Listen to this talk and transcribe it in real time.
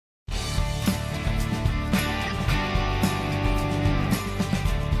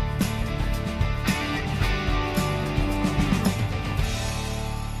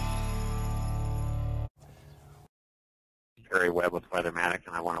Barry Webb with Weathermatic,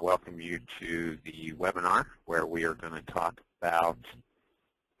 and I want to welcome you to the webinar where we are going to talk about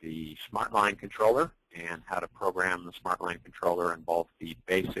the SmartLine controller and how to program the SmartLine controller in both the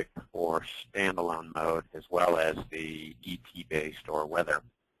basic or standalone mode as well as the ET-based or weather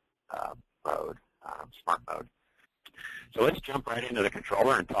mode, smart mode. So let's jump right into the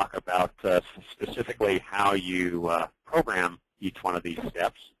controller and talk about specifically how you program each one of these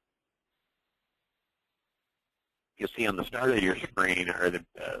steps. You'll see on the start of your screen, or the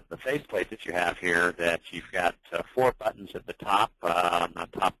faceplate that you have here, that you've got 4 buttons at the top. On the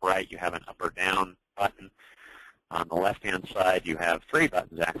top right, you have an up or down button. On the left-hand side, you have 3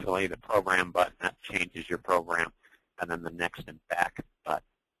 buttons, actually. The program button, that changes your program, and then the next and back button.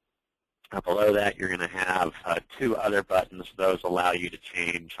 Below that, you're going to have 2 other buttons. Those allow you to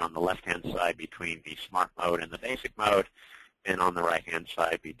change on the left-hand side between the smart mode and the basic mode, and on the right-hand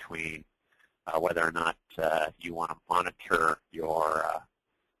side between whether or not you want to monitor your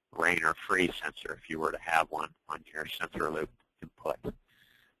rain or freeze sensor if you were to have one on your sensor loop input.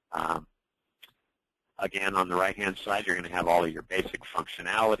 Again, on the right-hand side, you're going to have all of your basic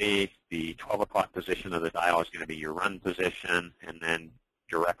functionality. The 12 o'clock position of the dial is going to be your run position, and then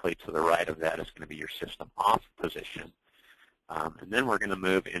directly to the right of that is going to be your system off position. And then we're going to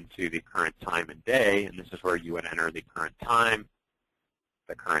move into the current time and day, and this is where you would enter the current time,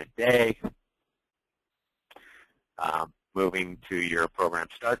 the current day. Moving to your program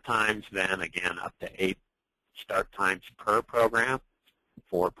start times, then again up to 8 start times per program,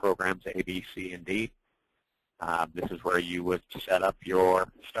 4 programs A, B, C, and D. This is where you would set up your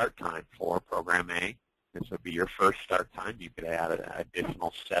start time for program A. This would be your first start time. You could add an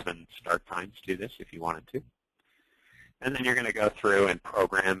additional 7 start times to this if you wanted to. And then you're going to go through and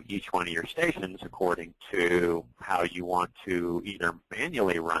program each one of your stations according to how you want to either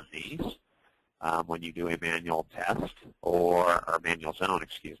manually run these when you do a manual test, or manual zone,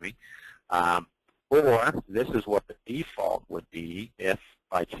 excuse me, or this is what the default would be if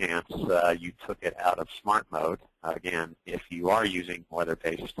by chance you took it out of smart mode. Again, if you are using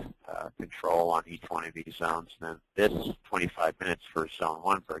weather-based control on each one of these zones, then this 25 minutes for zone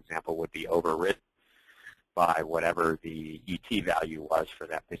 1, for example, would be overridden by whatever the ET value was for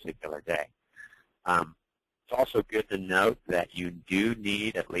that particular day. It's also good to note that you do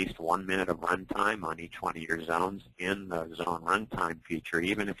need at least 1 minute of runtime on each one of your zones in the zone runtime feature,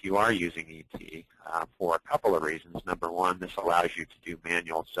 even if you are using ET, for a couple of reasons. Number one, this allows you to do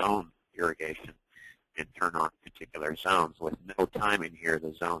manual zone irrigation and turn on particular zones. With no time in here,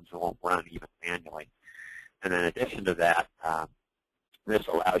 the zones won't run even manually. And in addition to that, this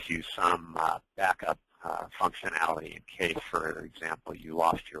allows you some backup functionality in case, for example, you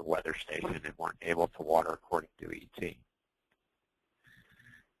lost your weather station and weren't able to water according to ET.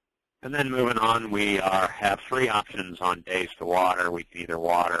 And then moving on, we have 3 options on days to water. We can either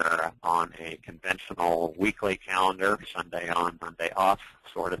water on a conventional weekly calendar, Sunday on, Monday off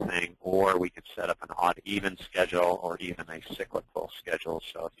sort of thing, or we could set up an odd-even schedule or even a cyclical schedule.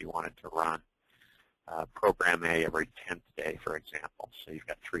 So if you wanted to run program A every 10th day, for example. So you've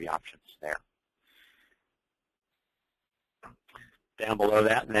got 3 options there. Down below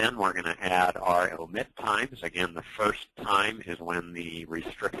that, then, we're going to add our omit times. Again, the first time is when the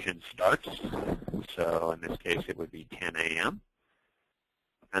restriction starts. So in this case, it would be 10 a.m.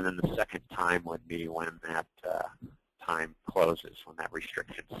 And then the second time would be when that time closes, when that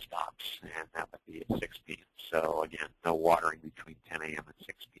restriction stops, and that would be at 6 p.m. So again, no watering between 10 a.m. and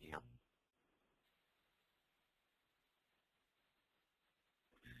 6 p.m.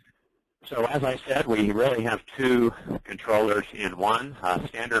 So as I said, we really have 2 controllers in one.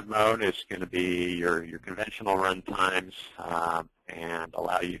 Standard mode is going to be your conventional run times and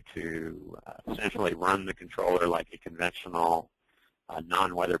allow you to essentially run the controller like a conventional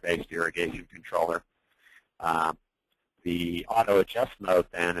non-weather-based irrigation controller. The auto-adjust mode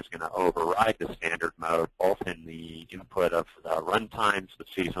then is going to override the standard mode, both in the input of the run times, the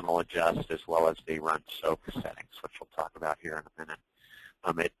seasonal adjust, as well as the run soak settings, which we'll talk about here in a minute.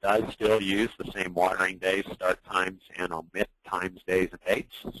 It does still use the same watering days, start times, and omit times, days, and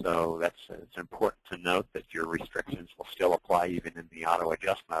dates. So it's important to note that your restrictions will still apply even in the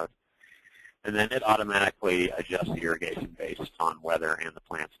auto-adjust mode. And then it automatically adjusts the irrigation based on weather and the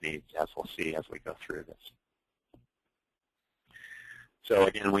plant's needs, as we'll see as we go through this. So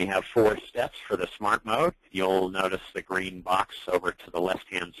again, we have 4 steps for the smart mode. You'll notice the green box over to the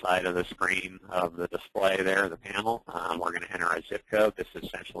left-hand side of the screen of the display there, the panel. We're going to enter a zip code. This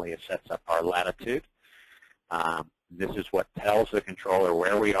essentially sets up our latitude. This is what tells the controller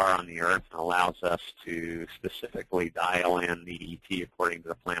where we are on the Earth and allows us to specifically dial in the ET according to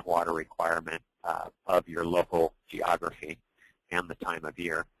the plant water requirement of your local geography. and the time of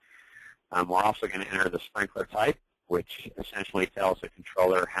year. We're also going to enter the sprinkler type, which essentially tells the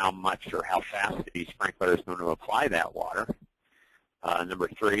controller how much or how fast the sprinkler is going to apply that water.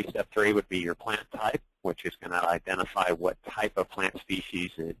 Step three would be your plant type, which is going to identify what type of plant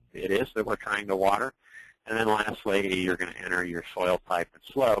species it is that we're trying to water. And then lastly, you're going to enter your soil type and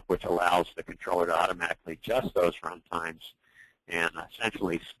slope, which allows the controller to automatically adjust those run times and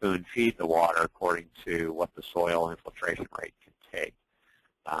essentially spoon feed the water according to what the soil infiltration rate can take.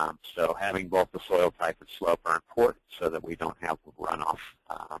 So having both the soil type and slope are important so that we don't have runoff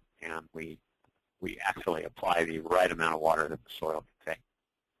and we actually apply the right amount of water that the soil can take.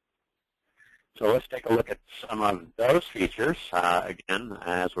 So let's take a look at some of those features. Again,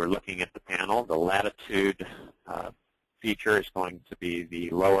 as we're looking at the panel, the latitude feature is going to be the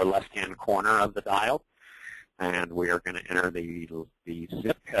lower left-hand corner of the dial. And we are going to enter the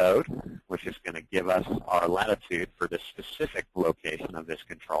zip code, which is going to give us our latitude for the specific location of this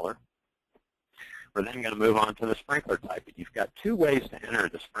controller. We're then going to move on to the sprinkler type. You've got two ways to enter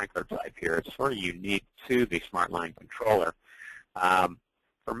the sprinkler type here. It's sort of unique to the SmartLine controller.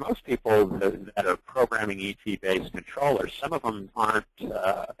 For most people that are programming ET-based controllers, some of them aren't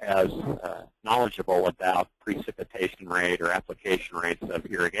as knowledgeable about precipitation rate or application rates of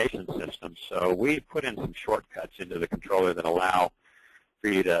irrigation systems. So we put in some shortcuts into the controller that allow for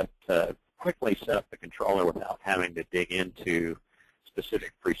you to quickly set up the controller without having to dig into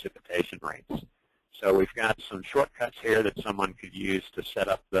specific precipitation rates. So we've got some shortcuts here that someone could use to set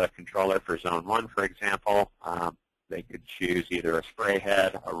up the controller for Zone 1, for example. They could choose either a spray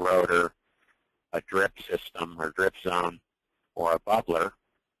head, a rotor, a drip system or drip zone, or a bubbler.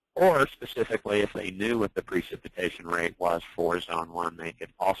 Or specifically, if they knew what the precipitation rate was for Zone 1, they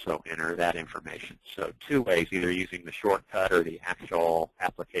could also enter that information. So two ways, either using the shortcut or the actual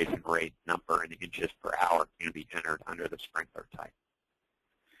application rate number in inches per hour can be entered under the sprinkler type.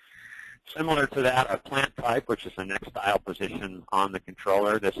 Similar to that, our plant type, which is the next dial position on the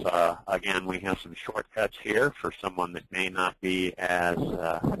controller. This, again, we have some shortcuts here for someone that may not be as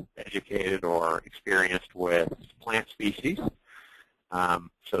educated or experienced with plant species,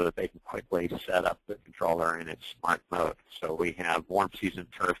 so that they can quickly set up the controller in its smart mode. So we have warm season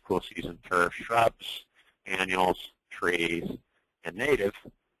turf, cool season turf, shrubs, annuals, trees, and native.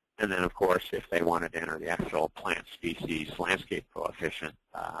 And then, of course, if they wanted to enter the actual plant species landscape coefficient,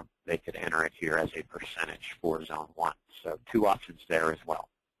 they could enter it here as a percentage for Zone 1. So two options there as well.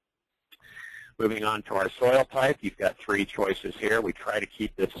 Moving on to our soil type, you've got three choices here. We try to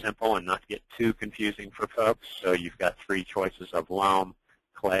keep this simple and not get too confusing for folks. So you've got three choices of loam,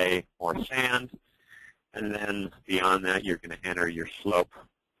 clay, or sand. And then beyond that, you're going to enter your slope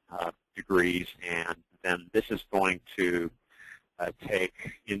degrees. And then this is going to take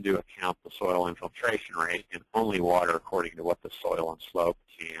into account the soil infiltration rate and only water according to what the soil and slope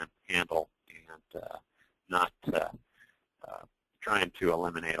can handle, and not trying to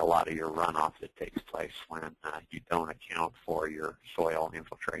eliminate a lot of your runoff that takes place when you don't account for your soil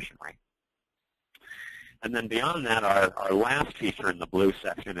infiltration rate. And then beyond that, our last feature in the blue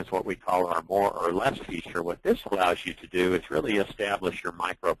section is what we call our more or less feature. What this allows you to do is really establish your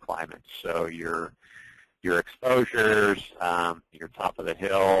microclimates. So your exposures, your top of the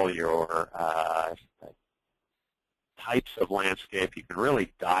hill, your types of landscape. You can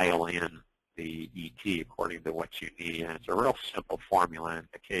really dial in the ET according to what you need, and it's a real simple formula. In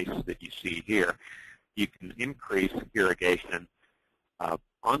the case that you see here, you can increase irrigation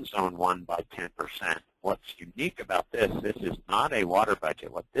on Zone 1 by 10%. What's unique about this is not a water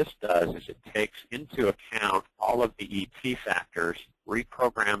budget. What this does is it takes into account all of the ET factors,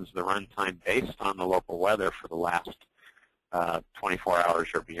 reprograms the runtime based on the local weather for the last 24 hours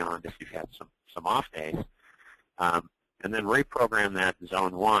or beyond if you've had some off days, and then reprogram that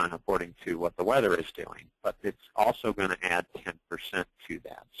Zone 1 according to what the weather is doing. But it's also going to add 10% to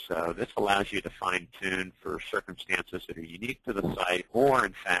that. So this allows you to fine-tune for circumstances that are unique to the site, or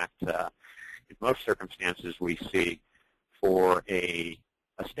in fact, in most circumstances we see for a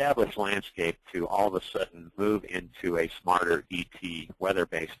established landscape to all of a sudden move into a smarter ET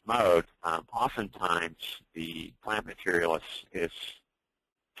weather-based mode. Oftentimes the plant material is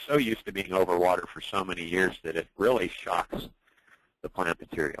so used to being overwatered for so many years that it really shocks the plant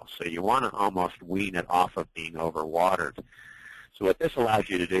material. So you want to almost wean it off of being overwatered. So what this allows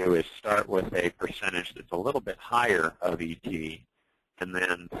you to do is start with a percentage that's a little bit higher of ET, and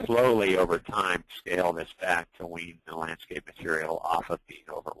then slowly over time scale this back to wean the landscape material off of being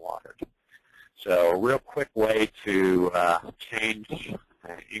overwatered. So a real quick way to change,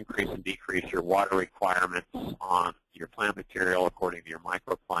 increase and decrease your water requirements on your plant material according to your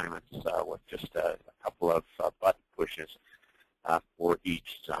microclimates with just a couple of button pushes for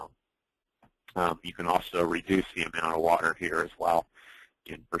each zone. You can also reduce the amount of water here as well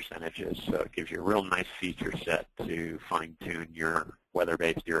in percentages, so it gives you a real nice feature set to fine-tune your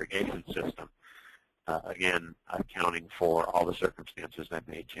weather-based irrigation system, again, accounting for all the circumstances that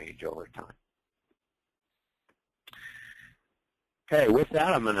may change over time. Okay, with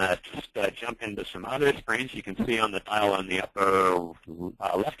that, I'm going to just jump into some other screens. You can see on the dial on the upper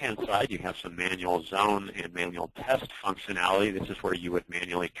left-hand side, you have some manual zone and manual test functionality. This is where you would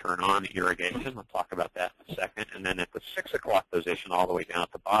manually turn on irrigation. I'll talk about that in a second. And then at the 6 o'clock position, all the way down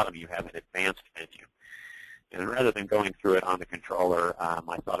at the bottom, you have an advanced menu. And rather than going through it on the controller,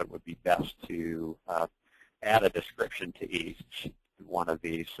 I thought it would be best to add a description to each one of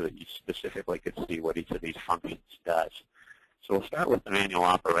these so that you specifically could see what each of these functions does. So we'll start with the manual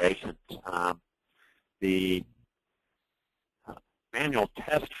operations. The manual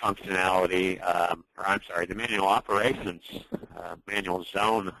test functionality, the manual operations manual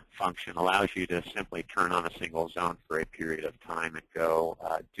zone function allows you to simply turn on a single zone for a period of time and go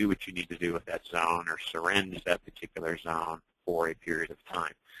do what you need to do with that zone or syringe that particular zone for a period of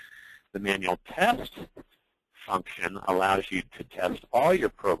time. The manual test function allows you to test all your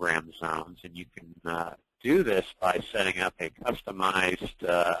program zones, and you can do this by setting up a customized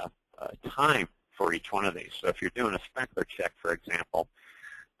time for each one of these. So if you're doing a sprinkler check, for example,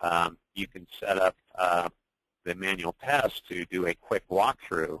 you can set up the manual test to do a quick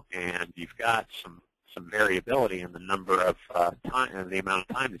walkthrough, and you've got some variability in the number of time, the amount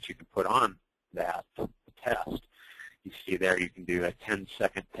of time that you can put on that test. You see there you can do a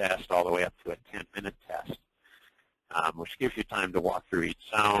 10-second test all the way up to a 10-minute test. Which gives you time to walk through each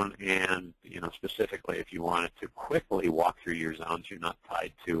zone, and specifically if you wanted to quickly walk through your zones, you're not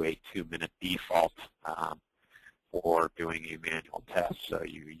tied to a 2-minute default for doing a manual test. So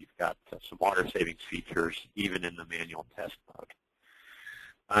you've got some water savings features even in the manual test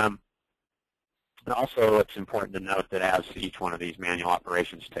mode. Also, it's important to note that as each one of these manual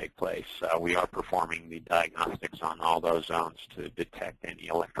operations take place, we are performing the diagnostics on all those zones to detect any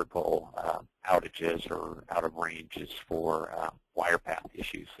electrical outages or out of ranges for wire path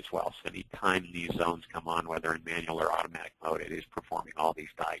issues as well. So any time these zones come on, whether in manual or automatic mode, it is performing all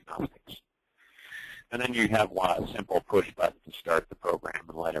these diagnostics. And then you have a simple push button to start the program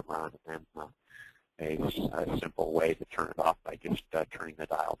and let it run, and then a simple way to turn it off by just turning the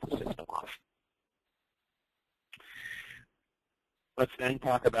dial to system off. Let's then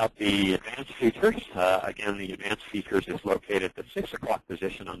talk about the advanced features. Again, the advanced features is located at the 6 o'clock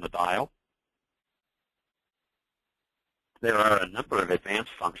position on the dial. There are a number of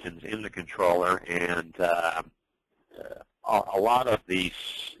advanced functions in the controller, and a lot of the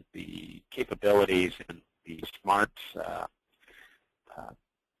capabilities and the smart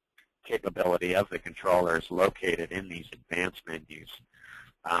capability of the controller is located in these advanced menus.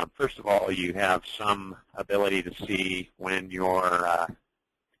 First of all, you have some ability to see when your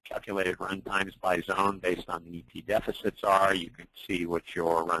calculated run times by zone based on the ET deficits are. You can see what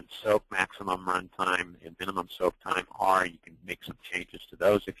your run soak maximum run time and minimum soak time are. You can make some changes to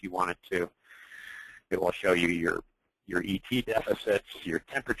those if you wanted to. It will show you your ET deficits, your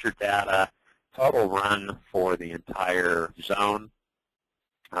temperature data, total run for the entire zone.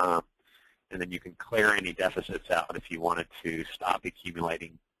 And then you can clear any deficits out if you wanted to stop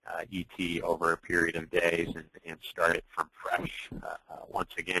accumulating ET over a period of days and start it from fresh.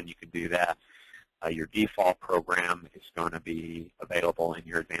 Once again, you can do that. Your default program is going to be available in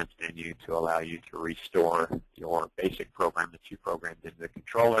your advanced menu to allow you to restore your basic program that you programmed into the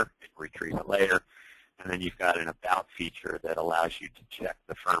controller and retrieve it later. And then you've got an About feature that allows you to check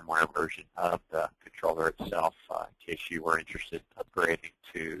the firmware version of the controller itself in case you were interested in upgrading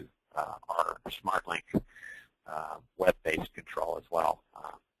to our SmartLink web-based control as well.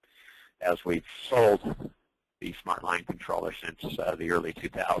 As we've sold the SmartLine controller since the early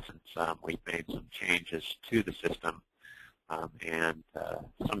 2000s, we've made some changes to the system, and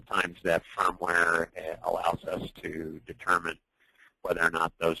sometimes that firmware allows us to determine whether or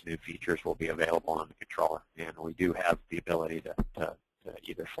not those new features will be available on the controller. And we do have the ability to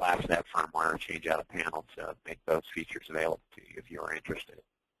either flash that firmware or change out a panel to make those features available to you if you are interested.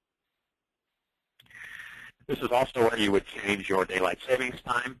 This is also where you would change your daylight savings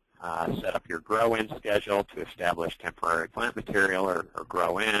time, set up your grow-in schedule to establish temporary plant material or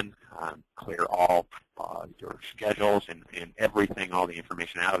grow-in, clear all your schedules and everything, all the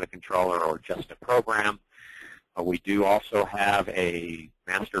information out of the controller or just a program. We do also have a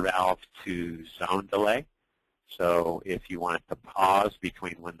master valve to zone delay. So if you want it to pause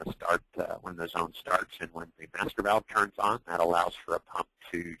between when the zone starts and when the master valve turns on, that allows for a pump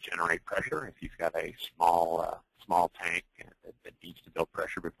to generate pressure. If you've got a small tank that needs to build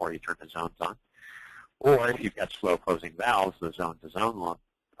pressure before you turn the zones on, or if you've got slow closing valves, the zone-to-zone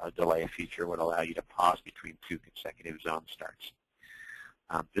delay feature would allow you to pause between 2 consecutive zone starts.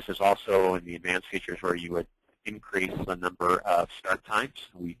 This is also in the advanced features where you would increase the number of start times.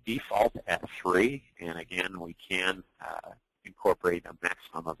 We default at 3, and again, we can incorporate a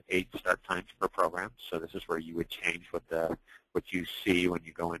maximum of 8 start times per program. So this is where you would change what you see when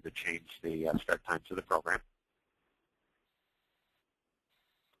you go in to change the start times of the program.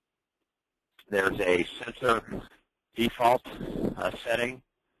 There's a sensor default setting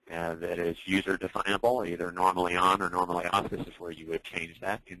that is user definable, either normally on or normally off. This is where you would change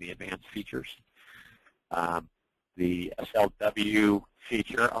that in the advanced features. The SLW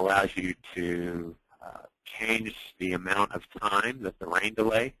feature allows you to change the amount of time that the rain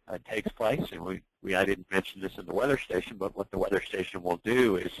delay takes place. And I didn't mention this in the weather station, but what the weather station will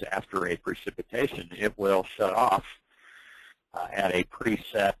do is after a precipitation, it will shut off at a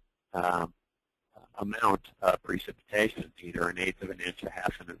preset amount of precipitation, either 1/8 of an inch,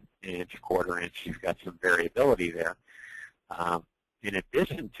 1/2 of an inch, 1/4 inch. You've got some variability there. In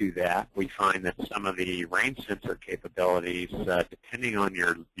addition to that, we find that some of the rain sensor capabilities, depending on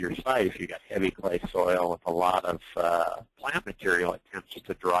your site, if you've got heavy clay soil with a lot of plant material, it tends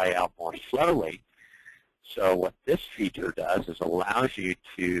to dry out more slowly. So what this feature does is allows you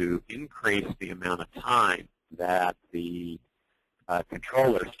to increase the amount of time that the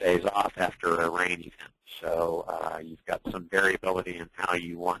controller stays off after a rain event. So you've got some variability in how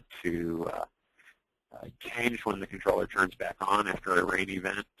you want to change when the controller turns back on after a rain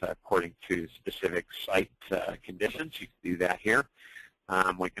event according to specific site conditions. You can do that here.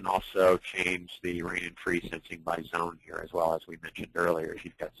 We can also change the rain and freeze sensing by zone here as well, as we mentioned earlier. If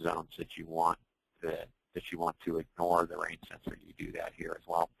you've got zones that you want to ignore the rain sensor, you do that here as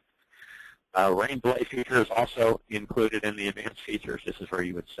well. Rain delay feature is also included in the advanced features. This is where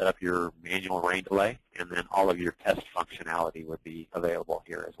you would set up your manual rain delay, and then all of your test functionality would be available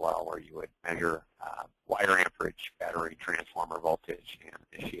here as well, where you would measure wire amperage, battery transformer voltage, and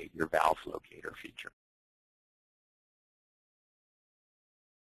initiate your valve locator feature.